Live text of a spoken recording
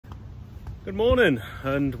Good morning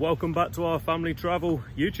and welcome back to our family travel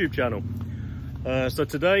YouTube channel. So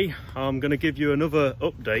today I'm going to give you another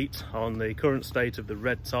update on the current state of the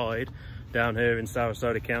red tide down here in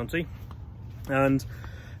Sarasota County, and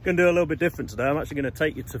I'm going to do a little bit different today. I'm actually going to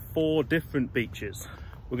take you to 4 different beaches.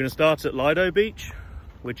 We're going to start at Lido Beach,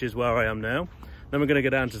 which is where I am now. Then we're going to go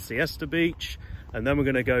down to Siesta Beach, and then we're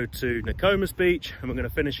going to go to Nokomis Beach, and we're going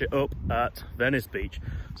to finish it up at Venice Beach.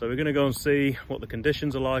 So we're going to go and see what the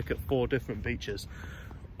conditions are like at 4 different beaches.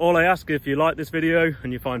 All I ask, if you like this video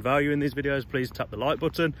and you find value in these videos, please tap the like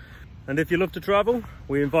button. And if you love to travel,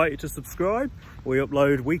 we invite you to subscribe. We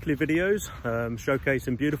upload weekly videos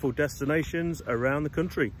showcasing beautiful destinations around the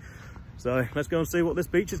country. So let's go and see what this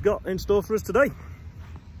beach has got in store for us today.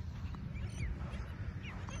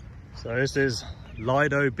 So this is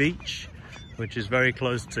Lido Beach, which is very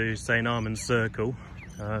close to St. Armand's Circle.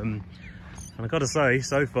 And I've got to say,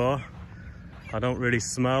 so far, I don't really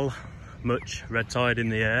smell much red tide in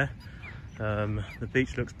the air. The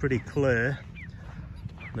beach looks pretty clear.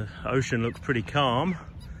 The ocean looks pretty calm.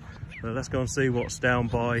 But let's go and see what's down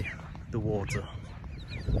by the water.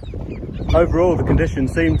 Overall, the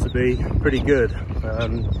conditions seem to be pretty good.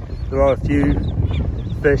 There are a few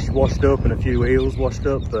fish washed up and a few eels washed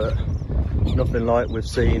up, but nothing like we've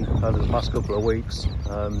seen over the past couple of weeks.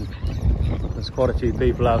 There's quite a few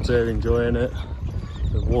people out here enjoying it.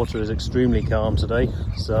 The water is extremely calm today,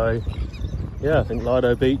 so yeah, I think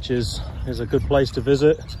Lido Beach is a good place to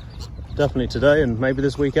visit, definitely today and maybe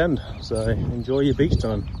this weekend. So enjoy your beach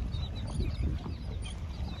time.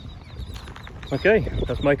 Okay,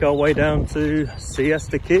 let's make our way down to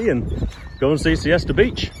Siesta Key and go and see Siesta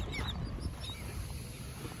Beach.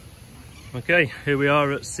 Okay, here we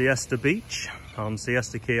are at Siesta Beach on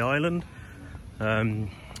Siesta Key Island.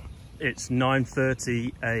 It's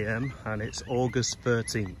 9:30 AM and it's August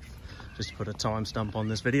 13th, just to put a timestamp on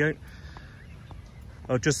this video.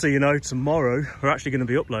 Oh, just so you know, tomorrow we're actually going to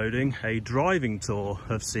be uploading a driving tour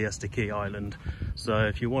of Siesta Key Island. So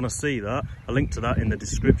if you want to see that, a link to that in the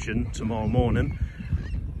description tomorrow morning,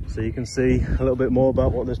 so you can see a little bit more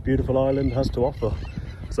about what this beautiful island has to offer.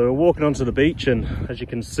 So we're walking onto the beach, and as you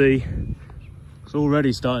can see, it's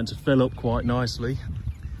already starting to fill up quite nicely.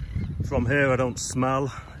 From here I don't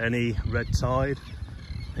smell any red tide.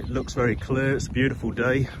 It looks very clear, it's a beautiful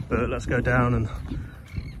day, but let's go down and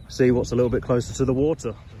see what's a little bit closer to the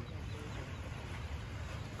water.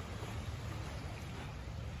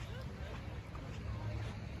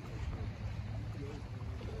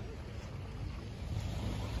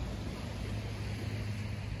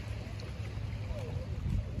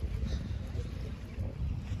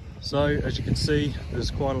 So as you can see,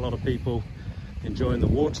 there's quite a lot of people enjoying the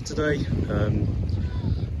water today.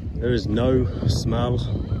 There is no smell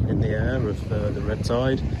in the air of the red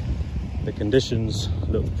tide. The conditions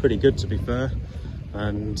look pretty good, to be fair,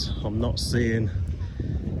 and I'm not seeing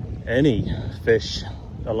any fish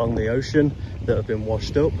along the ocean that have been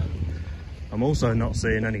washed up. I'm also not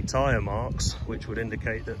seeing any tyre marks, which would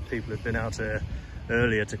indicate that people have been out here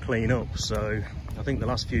earlier to clean up. So I think the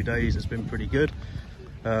last few days it's been pretty good.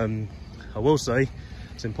 I will say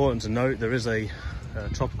it's important to note there is a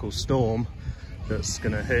tropical storm that's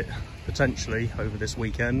going to hit potentially over this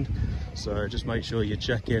weekend, so just make sure you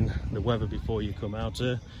check in the weather before you come out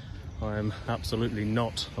here. I am absolutely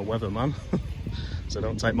not a weatherman, so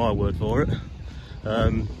don't take my word for it.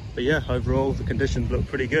 But yeah, overall the conditions look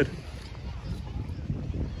pretty good.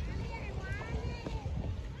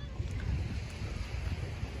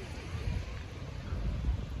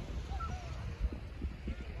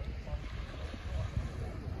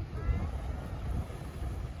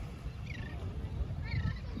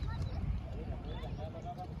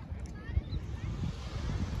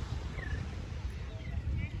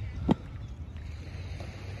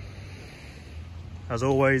 As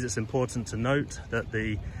always, it's important to note that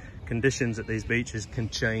the conditions at these beaches can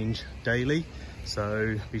change daily,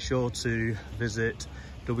 so be sure to visit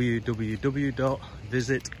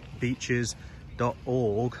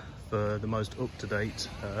www.visitbeaches.org for the most up-to-date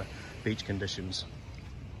beach conditions.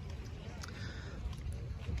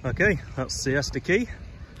 Okay, that's Siesta Key.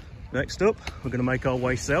 Next up, we're going to make our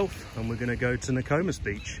way south and we're going to go to Nokomis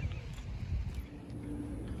Beach.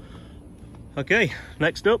 Okay,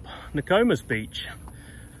 next up, Nokomis Beach.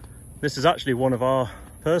 This is actually one of our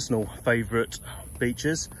personal favourite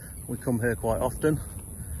beaches. We come here quite often.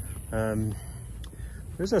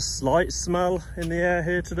 There's a slight smell in the air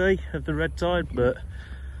here today of the red tide, but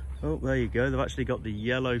oh, there you go. They've actually got the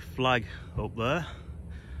yellow flag up there.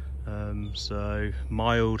 So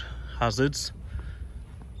mild hazards.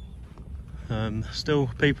 Still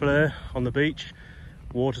people here on the beach.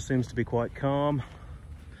 Water seems to be quite calm.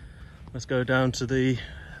 let's go down to the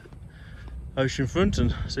ocean front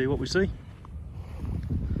and see what we see.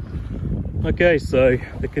 Okay, so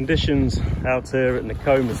the conditions out here at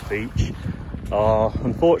Nokomis Beach are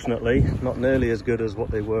unfortunately not nearly as good as what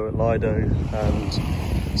they were at Lido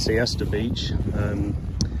and Siesta Beach.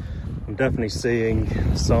 I'm definitely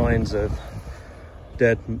seeing signs of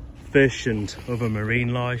dead fish and other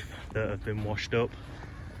marine life that have been washed up.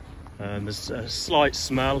 There's a slight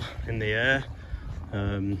smell in the air,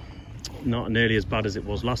 not nearly as bad as it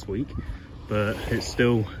was last week, but it's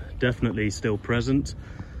still definitely still present.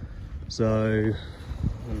 So,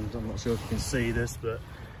 and I'm not sure if you can see this, but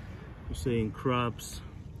I'm seeing crabs,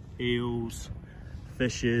 eels,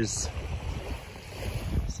 fishes.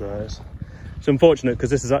 So it's unfortunate because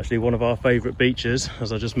this is actually one of our favourite beaches,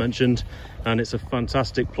 as I just mentioned, and it's a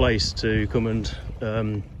fantastic place to come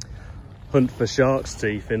and hunt for shark's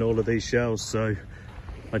teeth in all of these shells. So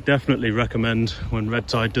I definitely recommend when red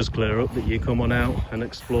tide does clear up that you come on out and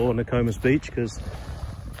explore Nokomis Beach, because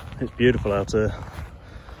it's beautiful out here.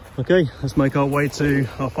 Okay, let's make our way to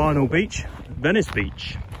our final beach, Venice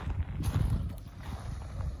Beach.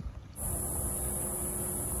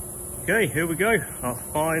 Okay, here we go, our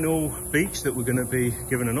final beach that we're going to be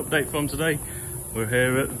giving an update from today. We're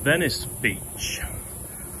here at Venice Beach.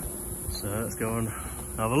 So let's go and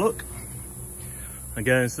have a look.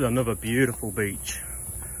 Again, this is another beautiful beach.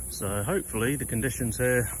 So hopefully the conditions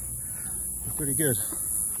here are pretty good.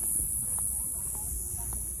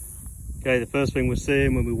 Okay, the first thing we're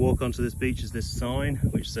seeing when we walk onto this beach is this sign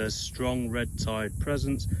which says strong red tide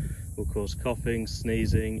present will cause coughing,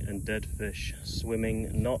 sneezing and dead fish.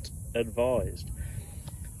 Swimming not advised.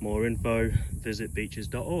 More info, visit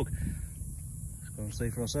beaches.org. Let's go and see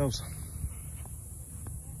for ourselves.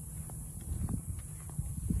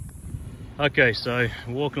 Okay, so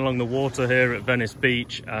walking along the water here at Venice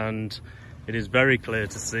Beach, and it is very clear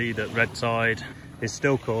to see that red tide is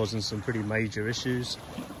still causing some pretty major issues.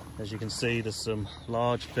 As you can see, there's some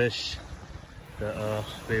large fish that are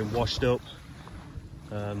being washed up.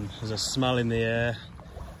 There's a smell in the air.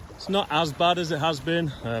 It's not as bad as it has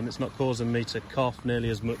been. It's not causing me to cough nearly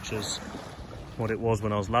as much as what it was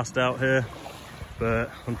when I was last out here.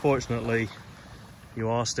 But unfortunately, you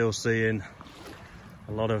are still seeing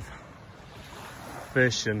a lot of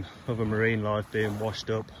fish and other marine life being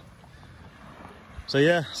washed up. So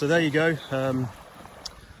yeah, so there you go.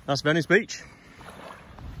 That's Venice Beach.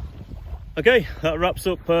 Okay, that wraps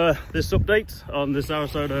up this update on the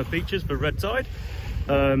Sarasota beaches for red tide.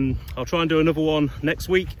 I'll try and do another one next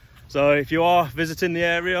week. So if you are visiting the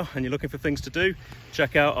area and you're looking for things to do,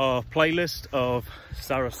 check out our playlist of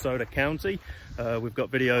Sarasota County. We've got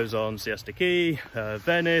videos on Siesta Key,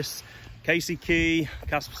 Venice, Casey Key,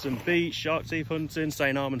 Casperson Beach, shark teeth hunting,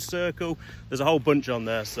 St. Armand Circle. There's a whole bunch on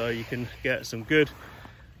there, so you can get some good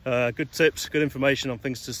tips, good information on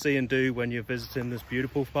things to see and do when you're visiting this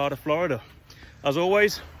beautiful part of Florida. As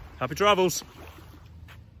always, happy travels.